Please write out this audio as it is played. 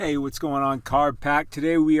Hey, what's going on, Card Pack?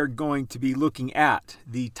 Today we are going to be looking at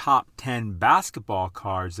the top 10 basketball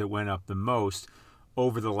cards that went up the most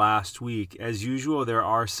over the last week. As usual, there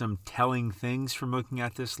are some telling things from looking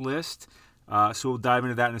at this list, so we'll dive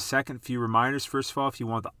into that in a second. A few reminders. First of all, if you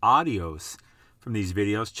want the audios from these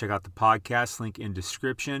videos, check out the podcast, link in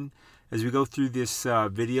description. As we go through this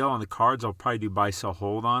video on the cards, I'll probably do buy, sell,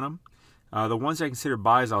 hold on them. The ones I consider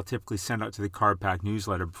buys, I'll typically send out to the Card Pack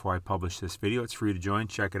newsletter before I publish this video. It's free to join.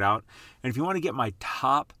 Check it out. And if you want to get my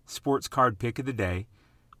top sports card pick of the day,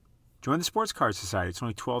 join the Sports Card Society. It's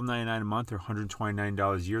only $12.99 a month or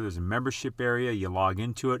 $129 a year. There's a membership area. You log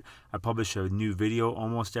into it. I publish a new video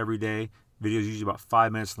almost every day. Videos usually about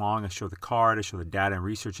 5 minutes long. I show the card. I show the data and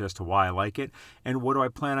research as to why I like it. And what do I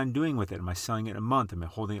plan on doing with it? Am I selling it in a month? Am I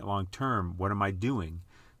holding it long term? What am I doing?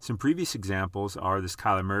 Some previous examples are this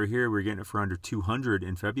Kyler Murray here. We're getting it for under $200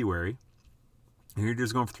 in February. And here it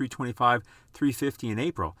is going for $325, $350 in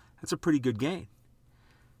April. That's a pretty good gain.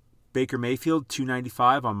 Baker Mayfield,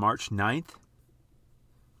 $295 on March 9th.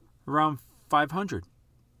 Around $500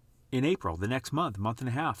 in April, the next month and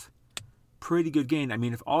a half. Pretty good gain. I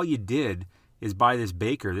mean, if all you did is buy this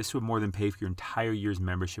Baker, this would more than pay for your entire year's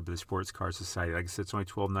membership of the Sports Card Society. Like I said, it's only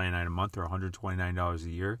 $12.99 a month or $129 a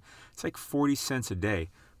year. It's like 40 cents a day.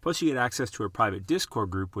 Plus, you get access to a private Discord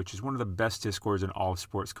group, which is one of the best Discords in all of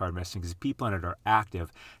sports card investing because people in it are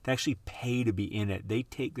active. They actually pay to be in it. They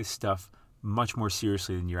take this stuff much more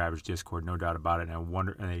seriously than your average Discord, no doubt about it.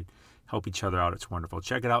 And they help each other out. It's wonderful.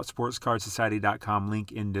 Check it out, sportscardsociety.com,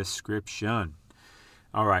 link in description.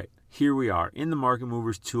 All right, here we are. In the Market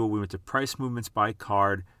Movers tool, we went to price movements by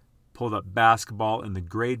card, pulled up basketball and the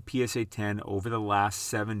grade PSA 10 over the last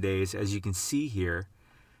 7 days. As you can see here,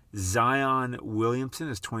 Zion Williamson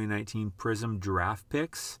is 2019 Prism draft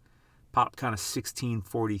picks. Popped kind of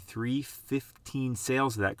 1643, 15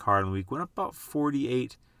 sales of that card in the week. Went up about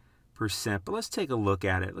 48%. But let's take a look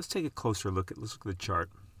at it. Let's take a closer look at the chart.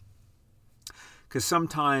 Because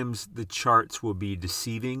sometimes the charts will be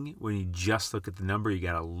deceiving when you just look at the number. You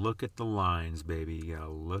got to look at the lines, baby. You got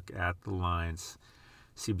to look at the lines.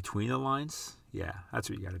 See between the lines? Yeah, that's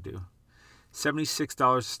what you got to do. $76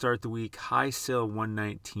 to start the week, high sale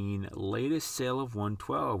 $119, latest sale of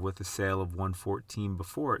 $112 with a sale of $114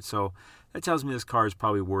 before it. So that tells me this car is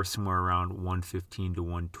probably worth somewhere around $115 to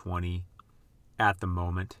 $120 at the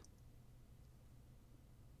moment.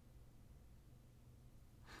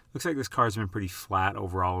 Looks like this car's been pretty flat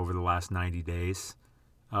overall over the last 90 days.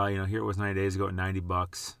 Here it was 90 days ago at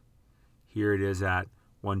 $90. Here it is at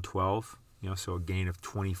 $112, so a gain of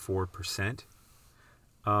 24%.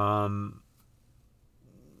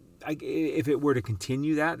 If it were to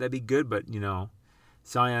continue that'd be good. But,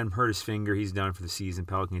 Zion hurt his finger. He's done for the season.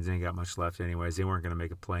 Pelicans ain't got much left anyways. They weren't going to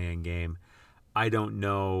make a play-in game. I don't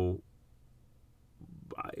know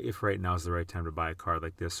if right now is the right time to buy a card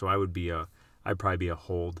like this. So I'd probably be a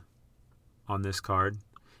hold on this card.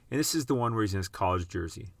 And this is the one where he's in his college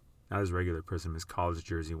jersey. Not his regular Prism, his college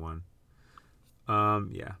jersey one.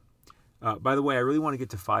 Yeah. By the way, I really want to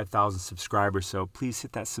get to 5,000 subscribers, so please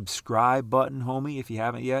hit that subscribe button, homie, if you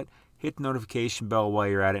haven't yet. Hit the notification bell while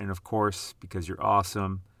you're at it, and of course, because you're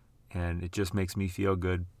awesome and it just makes me feel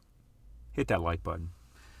good, hit that like button.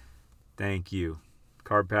 Thank you.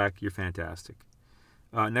 Card Pack, you're fantastic.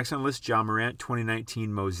 Next on the list, Ja Morant,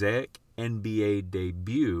 2019 Mosaic NBA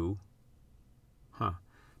debut.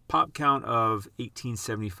 Pop count of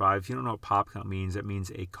 1875. If you don't know what pop count means, that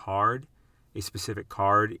means a specific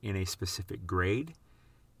card in a specific grade.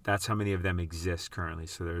 That's how many of them exist currently.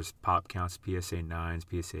 So there's pop counts, PSA 9s,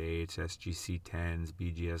 PSA 8s, SGC 10s,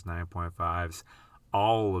 BGS 9.5s,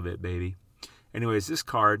 all of it, baby. Anyways, this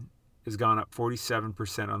card has gone up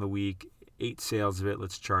 47% on the week, 8 sales of it.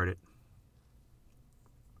 Let's chart it.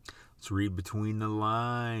 Let's read between the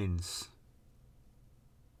lines.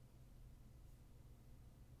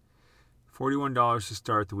 $41 to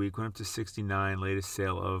start the week, went up to $69, latest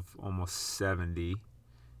sale of almost $70.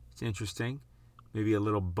 It's interesting. Maybe a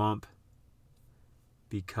little bump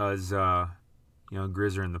because,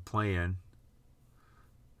 Grizz are in the play-in.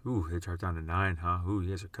 Ooh, they dropped down to 9, huh? Ooh, you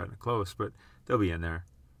guys are cutting it close, but they'll be in there.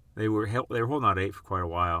 They were holding out 8 for quite a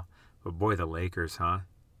while, but boy, the Lakers, huh?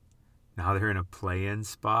 Now they're in a play-in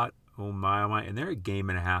spot. Oh my, and they're a game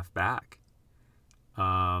and a half back.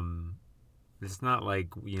 It's not like,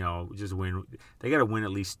 just win. They got to win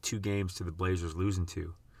at least 2 games to the Blazers losing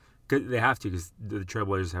 2. They have to because the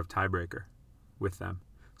Trailblazers have tiebreaker with them.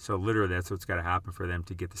 So literally that's what's got to happen for them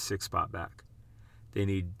to get the 6th spot back. They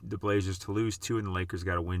need the Blazers to lose 2 and the Lakers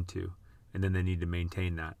got to win 2. And then they need to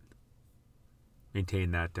maintain that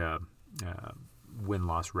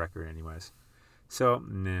win-loss record anyways. So,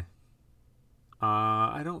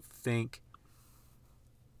 I don't think.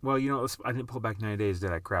 Well, I didn't pull back 90 days,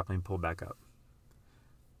 did I? Crap, let me pull back up.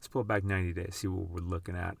 Let's pull back 90 days, see what we're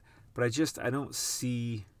looking at. But I don't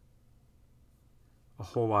see a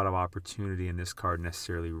whole lot of opportunity in this card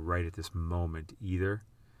necessarily right at this moment either.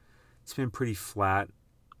 It's been pretty flat.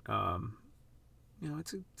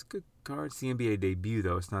 It's a good card. It's the NBA debut,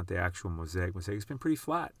 though. It's not the actual Mosaic. It's been pretty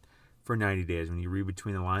flat for 90 days. When you read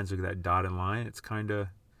between the lines, look at that dotted line. It's kind of...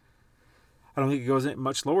 I don't think it goes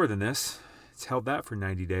much lower than this. It's held that for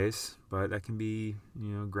 90 days, but that can be,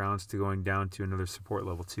 grounds to going down to another support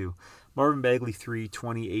level too. Marvin Bagley 3,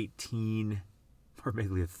 2018... Marvin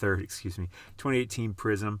Bagley a third, 2018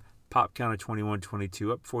 Prism. Pop count of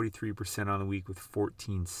 2122, up 43% on the week with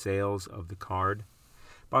 14 sales of the card.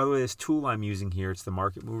 By the way, this tool I'm using here, it's the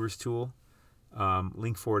Market Movers tool.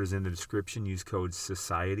 Link for it is in the description. Use code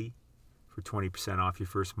SOCIETY for 20% off your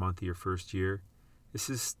first month of your first year. This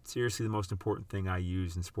is seriously the most important thing I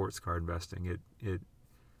use in sports card investing. I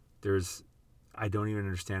don't even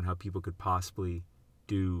understand how people could possibly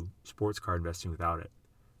do sports card investing without it.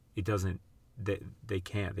 It doesn't, they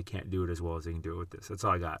can't do it as well as they can do it with this. That's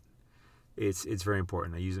all I got. It's very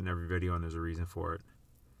important. I use it in every video, and there's a reason for it.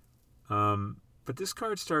 But this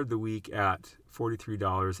card started the week at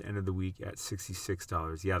 $43, ended the week at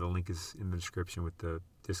 $66. Yeah, the link is in the description with the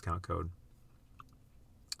discount code.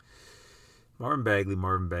 Marvin Bagley.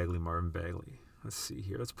 Let's see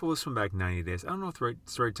here. Let's pull this one back 90 days. I don't know if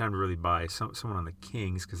it's the right time to really buy someone on the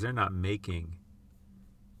Kings because they're not making,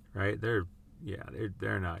 right? They're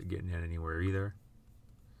not getting in anywhere either.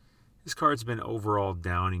 This card's been overall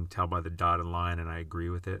down. You can tell by the dotted line, and I agree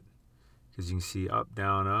with it. Because you can see up,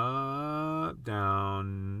 down, up.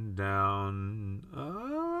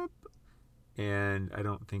 And I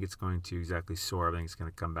don't think it's going to exactly soar. I think it's going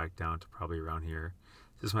to come back down to probably around here.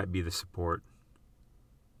 This might be the support.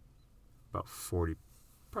 Probably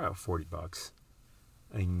about $40.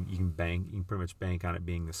 And you can pretty much bank on it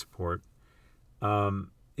being the support.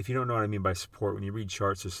 If you don't know what I mean by support, when you read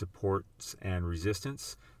charts, there's supports and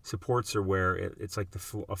resistance. Supports are where it's like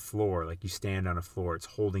a floor, like you stand on a floor. It's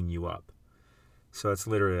holding you up. So it's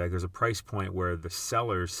literally like there's a price point where the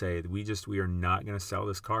sellers say, we are not going to sell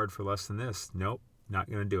this card for less than this. Nope, not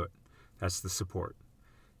going to do it. That's the support.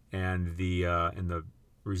 And the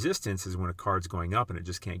resistance is when a card's going up and it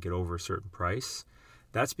just can't get over a certain price.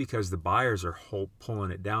 That's because the buyers are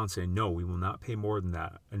pulling it down, saying, no, we will not pay more than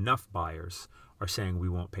that. Enough buyers are saying we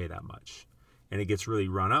won't pay that much. And it gets really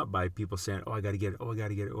run up by people saying, oh, I got to get it, oh, I got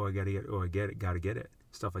to get it, oh, I got to get it, oh, I get it, got to get it,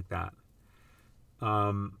 stuff like that.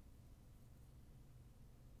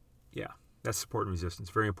 Yeah, that's support and resistance.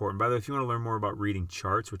 Very important. By the way, if you want to learn more about reading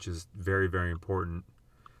charts, which is very, very important,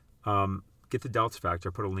 get the Delta Factor.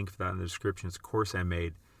 I put a link for that in the description. It's a course I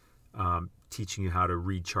made teaching you how to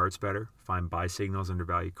read charts better, find buy signals,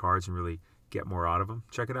 undervalued cards, and really get more out of them.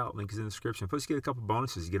 Check it out. Link is in the description. Plus, you get a couple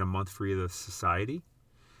bonuses. You get a month free of the Society,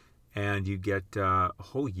 and you get a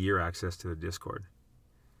whole year access to the Discord.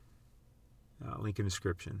 Link in the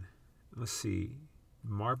description. Let's see.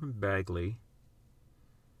 Marvin Bagley.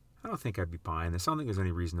 I don't think I'd be buying this. I don't think there's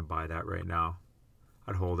any reason to buy that right now.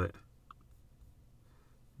 I'd hold it.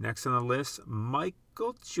 Next on the list,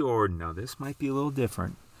 Michael Jordan. Now, this might be a little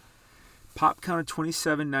different. Pop count of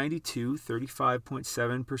 2792,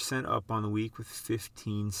 35.7% up on the week with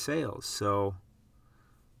 15 sales. So,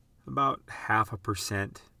 about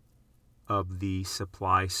 0.5% of the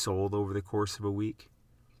supply sold over the course of a week.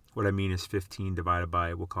 What I mean is 15 divided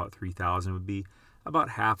by, we'll call it 3,000, would be about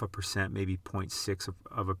 0.5%, maybe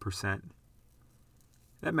 0.6%.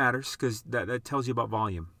 That matters because that tells you about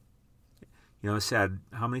volume. It said,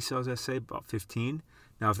 how many sales did I say? About 15.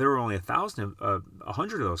 Now, if there were only 100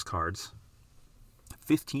 of those cards,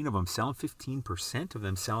 15 of them selling, 15% of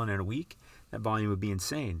them selling in a week, that volume would be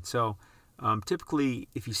insane. So, typically,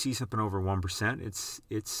 if you see something over 1%,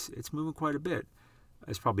 it's moving quite a bit.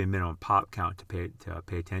 It's probably a minimum pop count to pay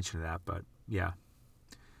attention to that, but yeah.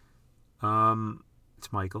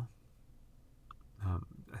 It's Michael.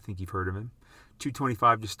 I think you've heard of him.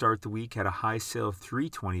 225 to start the week, had a high sale of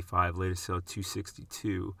 325, latest sale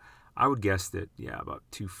 262. I would guess that, about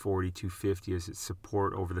 240, 250 is its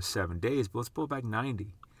support over the 7 days, but let's pull it back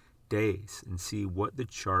 90 days and see what the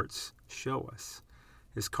charts show us.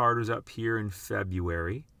 This card was up here in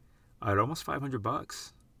February at almost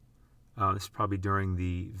 $500. This is probably during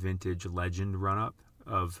the Vintage Legend run-up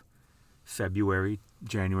of January,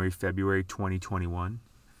 February 2021.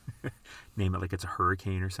 Name it like it's a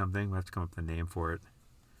hurricane or something. We'll have to come up with a name for it.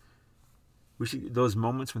 Those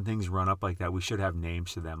moments when things run up like that, we should have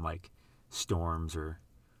names to them, like storms or,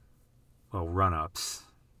 run-ups.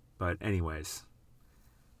 But anyways,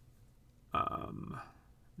 And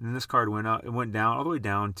then this card went up. It went down all the way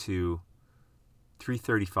down to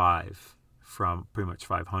 335 from pretty much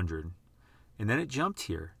 500, and then it jumped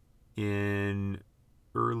here in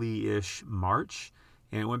early-ish March,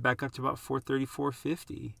 and it went back up to about 430,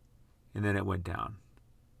 450, and then it went down.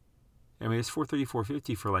 I mean, it's 430,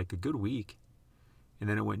 450 for like a good week, and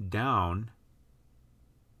then it went down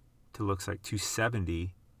to looks like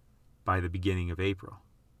 270 by the beginning of April,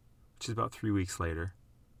 which is about 3 weeks later.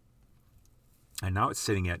 And now it's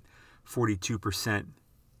sitting at 42%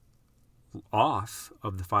 off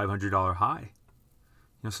of the $500 high.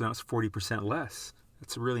 So now it's 40% less.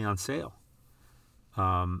 That's really on sale.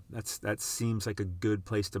 That seems like a good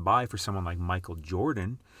place to buy for someone like Michael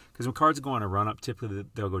Jordan, because when cards go on a run up, typically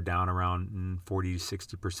they'll go down around 40 to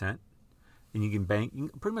 60%, and you can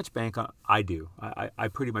pretty much bank on. I do. I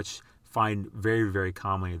pretty much find very, very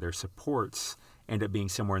commonly their supports end up being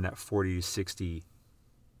somewhere in that 40 to 60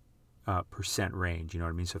 percent range. You know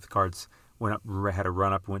what I mean? So if the cards went up, had a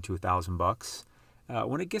run up, went to $1,000.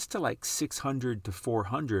 When it gets to like 600 to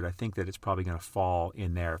 400, I think that it's probably going to fall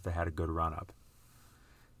in there if they had a good run up.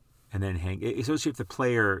 And then especially if the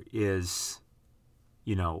player is,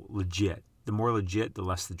 legit. The more legit, the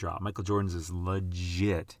less the drop. Michael Jordan's as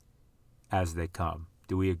legit as they come.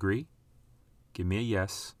 Do we agree? Give me a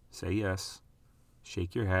yes. Say yes.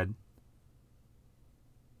 Shake your head.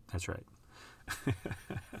 That's right.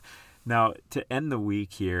 Now, to end the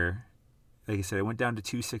week here, like I said, it went down to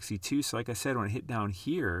 262. So like I said, when it hit down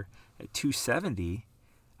here at 270,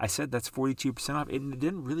 I said that's 42% off. It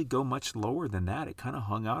didn't really go much lower than that. It kind of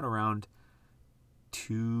hung out around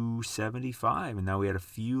 275. And now we had a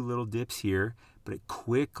few little dips here, but it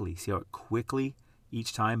quickly, see how it quickly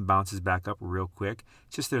each time bounces back up real quick?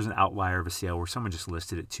 It's just there's an outlier of a sale where someone just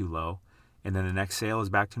listed it too low. And then the next sale is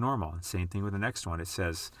back to normal. And same thing with the next one. It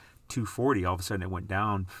says 240. All of a sudden it went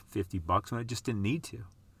down $50 when it just didn't need to.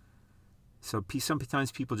 So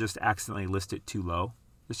sometimes people just accidentally list it too low.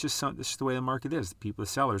 It's just the way the market is. The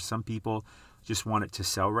sellers, some people just want it to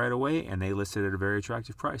sell right away, and they list it at a very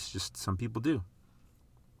attractive price. Just some people do,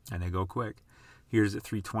 and they go quick. Here's at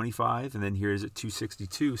 325, and then here's at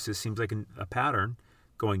 262. So it seems like a pattern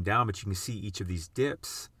going down, but you can see each of these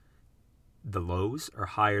dips, the lows are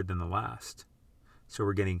higher than the last. So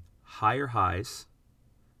we're getting higher highs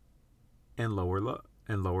and lower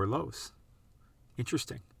lows.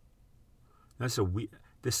 Interesting.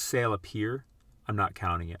 This sale up here, I'm not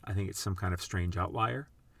counting it. I think it's some kind of strange outlier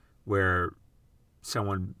where this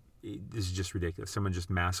is just ridiculous. Someone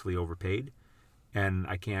just massively overpaid, and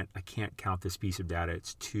I can't count this piece of data.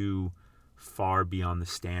 It's too far beyond the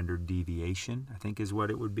standard deviation, I think is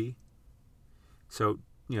what it would be. So,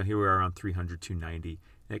 here we are on 300, 290.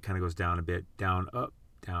 And it kind of goes down a bit, down, up,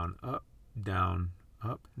 down, up, down,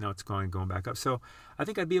 up. Now it's going back up. So I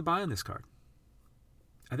think I'd be a buy on this card.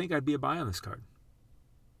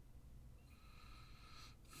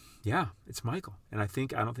 Yeah, it's Michael. And I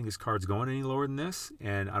don't think his card's going any lower than this.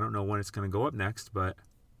 And I don't know when it's going to go up next, but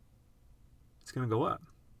it's going to go up.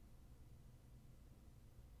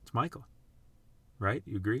 It's Michael. Right?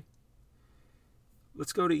 You agree?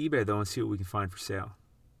 Let's go to eBay, though, and see what we can find for sale.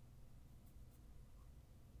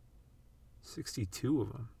 62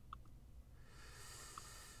 of them.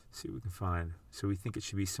 See what we can find. So we think it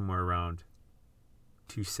should be somewhere around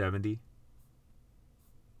 270.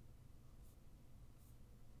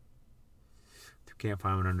 Can't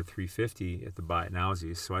find one under 350 at the buy it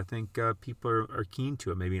nowsies. So I think people are keen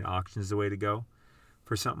to it. Maybe an auction is the way to go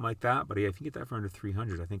for something like that. But yeah, if you get that for under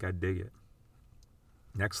 300, I think I'd dig it.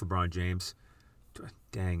 Next, LeBron James.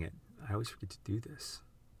 Dang it. I always forget to do this.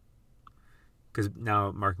 Because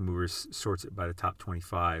now Market Movers sorts it by the top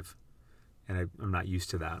 25. And I'm not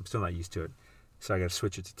used to that. I'm still not used to it. So I got to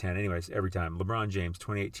switch it to 10. Anyways, every time. LeBron James,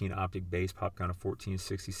 2018 Optic Base, pop count of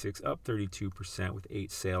 1466, up 32% with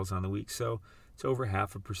 8 sales on the week. So it's over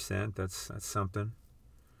 0.5%. That's something.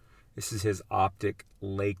 This is his Optic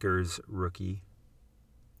Lakers rookie.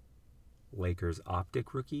 Lakers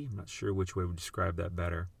Optic rookie? I'm not sure which way would describe that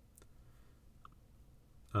better.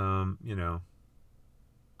 $86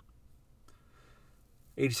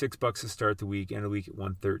 to start the week, end of the week at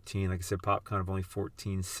 113. Like I said, pop count of only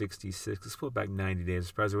 1466. Let's pull it back 90 days. I'm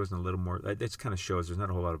surprised there wasn't a little more. That just kind of shows there's not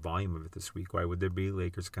a whole lot of volume of it this week. Why would there be?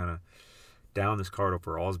 Lakers kind of down. This card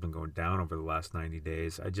overall has been going down over the last 90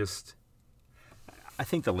 days. I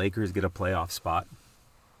think the Lakers get a playoff spot.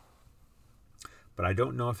 But I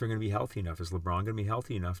don't know if they're going to be healthy enough. Is LeBron going to be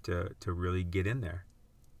healthy enough to really get in there?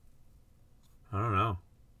 I don't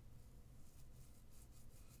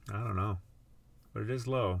know. But it is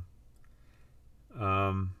low. If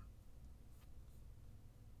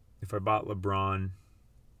I bought LeBron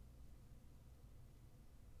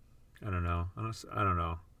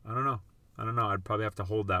know. I'd probably have to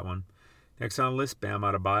hold that one. Next on the list, Bam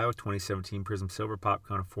Adebayo, 2017 Prism Silver, pop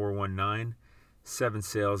count of 419. 7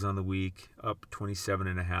 sales on the week, up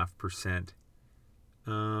 27.5%.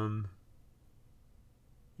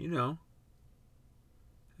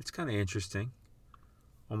 It's kind of interesting.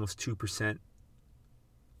 Almost 2%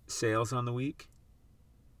 sales on the week.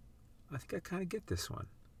 I think I kind of get this one.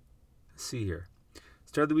 Let's see here.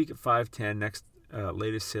 Started the week at 510. Next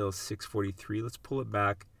latest sales 643. Let's pull it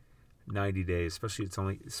back 90 days, especially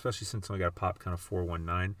since it's only got a pop count of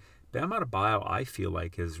 419. Bam Adebayo, I feel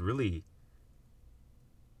like, has really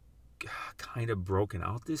kind of broken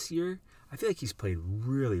out this year. I feel like he's played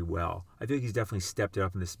really well. I feel like he's definitely stepped it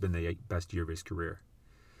up, and this has been the best year of his career.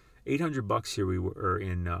 $800 here we were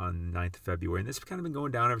in on the 9th of February, and this has kind of been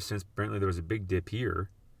going down ever since. Apparently there was a big dip here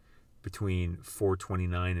between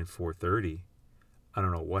 429 and 430. I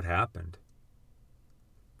don't know what happened.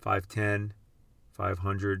 510,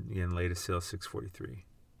 500, again, latest sale 643.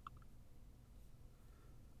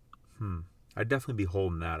 I'd definitely be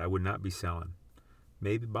holding that. I would not be selling.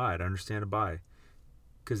 Maybe buy it. I understand a buy.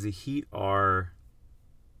 Because the Heat are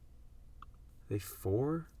they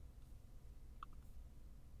 4?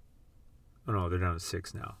 Oh no, they're down to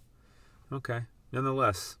 6 now. Okay.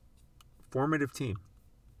 Nonetheless, formative team.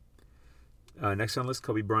 Next on the list,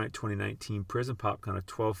 Kobe Bryant, 2019 Prism, pop count of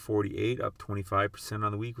 1248, up 25%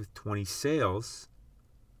 on the week with 20 sales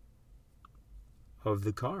of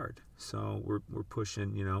the card. So we're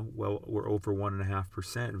pushing, we're over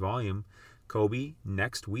 1.5% volume. Kobe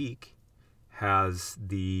next week has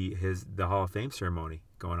the Hall of Fame ceremony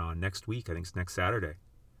going on next week. I think it's next Saturday.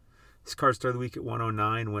 This card started the week at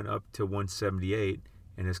 109, went up to 178,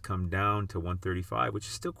 and has come down to 135, which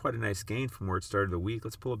is still quite a nice gain from where it started the week.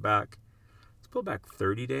 Let's pull it back. Let's pull it back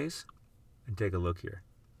 30 days and take a look here.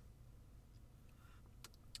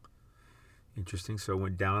 Interesting. So it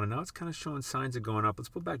went down, and now it's kind of showing signs of going up. Let's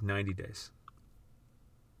pull back 90 days.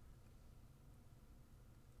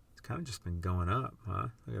 It's kind of just been going up, huh?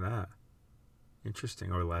 Look at that.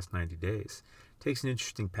 Interesting over the last 90 days. Takes an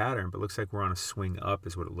interesting pattern, but looks like we're on a swing up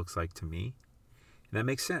is what it looks like to me. And that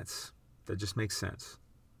makes sense. That just makes sense.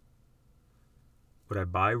 Would I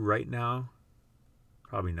buy right now?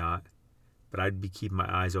 Probably not. But I'd be keeping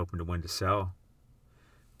my eyes open to when to sell.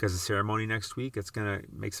 Because the ceremony next week, it's going to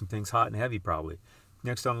make some things hot and heavy probably.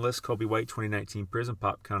 Next on the list, Kobe White, 2019 Prism,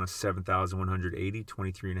 pop count of 7,180,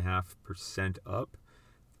 23.5% up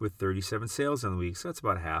with 37 sales on the week. So that's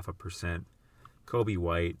about 0.5%. Kobe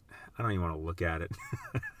White, I don't even want to look at it.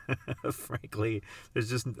 Frankly,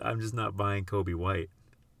 I'm just not buying Kobe White.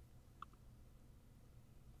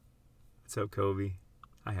 What's up, Kobe?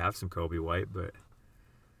 I have some Kobe White, but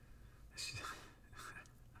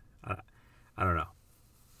I don't know.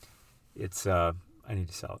 It's I need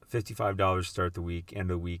to sell it. $55 start the week,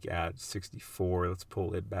 end of the week at 64. Let's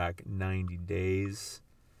pull it back 90 days.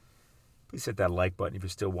 Please hit that like button if you're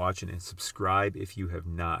still watching and subscribe if you have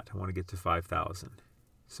not. I want to get to 5,000.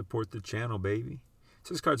 Support the channel, baby.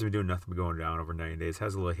 So this card's been doing nothing but going down over 90 days.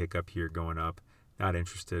 Has a little hiccup here going up. Not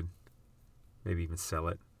interested. Maybe even sell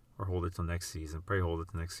it or hold it till next season. Pray hold it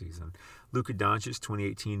till next season. Luka Doncic,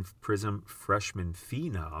 2018 Prism Freshman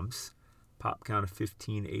Phenoms. Pop count of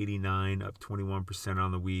 1589, up 21%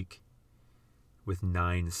 on the week with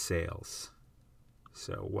 9 sales.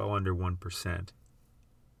 So well under 1%.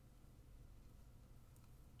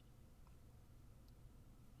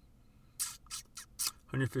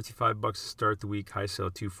 $155 to start the week. High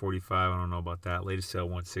sale $245. I don't know about that. Latest sale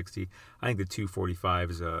 $160. I think the $245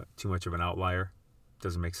 is too much of an outlier.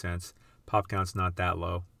 Doesn't make sense. Pop count's not that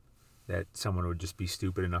low that someone would just be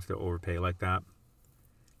stupid enough to overpay like that.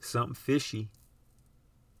 Something fishy.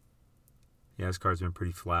 Yeah, this card's been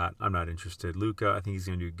pretty flat. I'm not interested. Luka, I think he's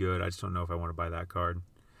going to do good. I just don't know if I want to buy that card.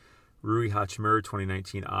 Rui Hachimura,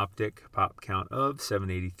 2019 Optic. Pop count of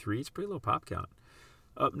 783. It's a pretty low pop count.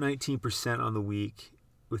 Up 19% on the week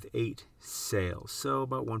with 8 sales. So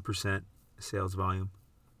about 1% sales volume.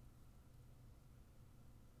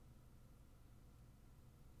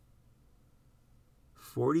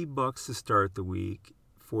 $40 to start the week,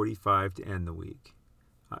 $45 to end the week.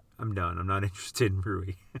 I'm done. I'm not interested in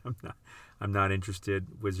Rui. I'm not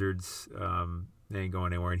interested. Wizards, they ain't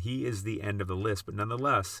going anywhere. And he is the end of the list. But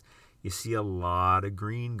nonetheless, you see a lot of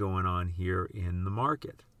green going on here in the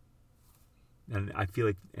market. And I feel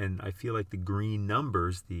like the green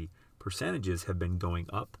numbers, the percentages have been going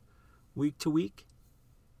up week to week.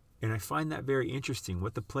 And I find that very interesting.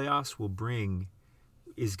 What the playoffs will bring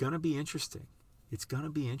is going to be interesting. It's going to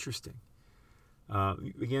be interesting.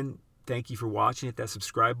 Again, thank you for watching. Hit that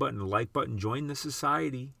subscribe button, the like button. Join the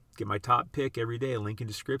society. Get my top pick every day, link in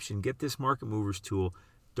description. Get this Market Movers tool.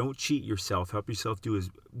 Don't cheat yourself. Help yourself do as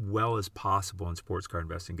well as possible in sports car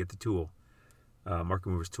investing. Get the tool, Market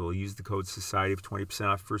Movers tool. Use the code SOCIETY for 20%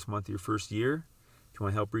 off first month of your first year. If you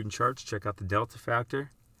want to help reading charts, check out the Delta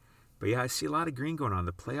Factor. But yeah, I see a lot of green going on.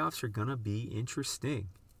 The playoffs are going to be interesting.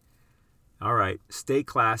 All right, stay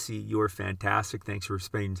classy. You are fantastic. Thanks for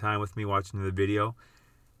spending time with me watching the video.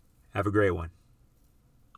 Have a great one.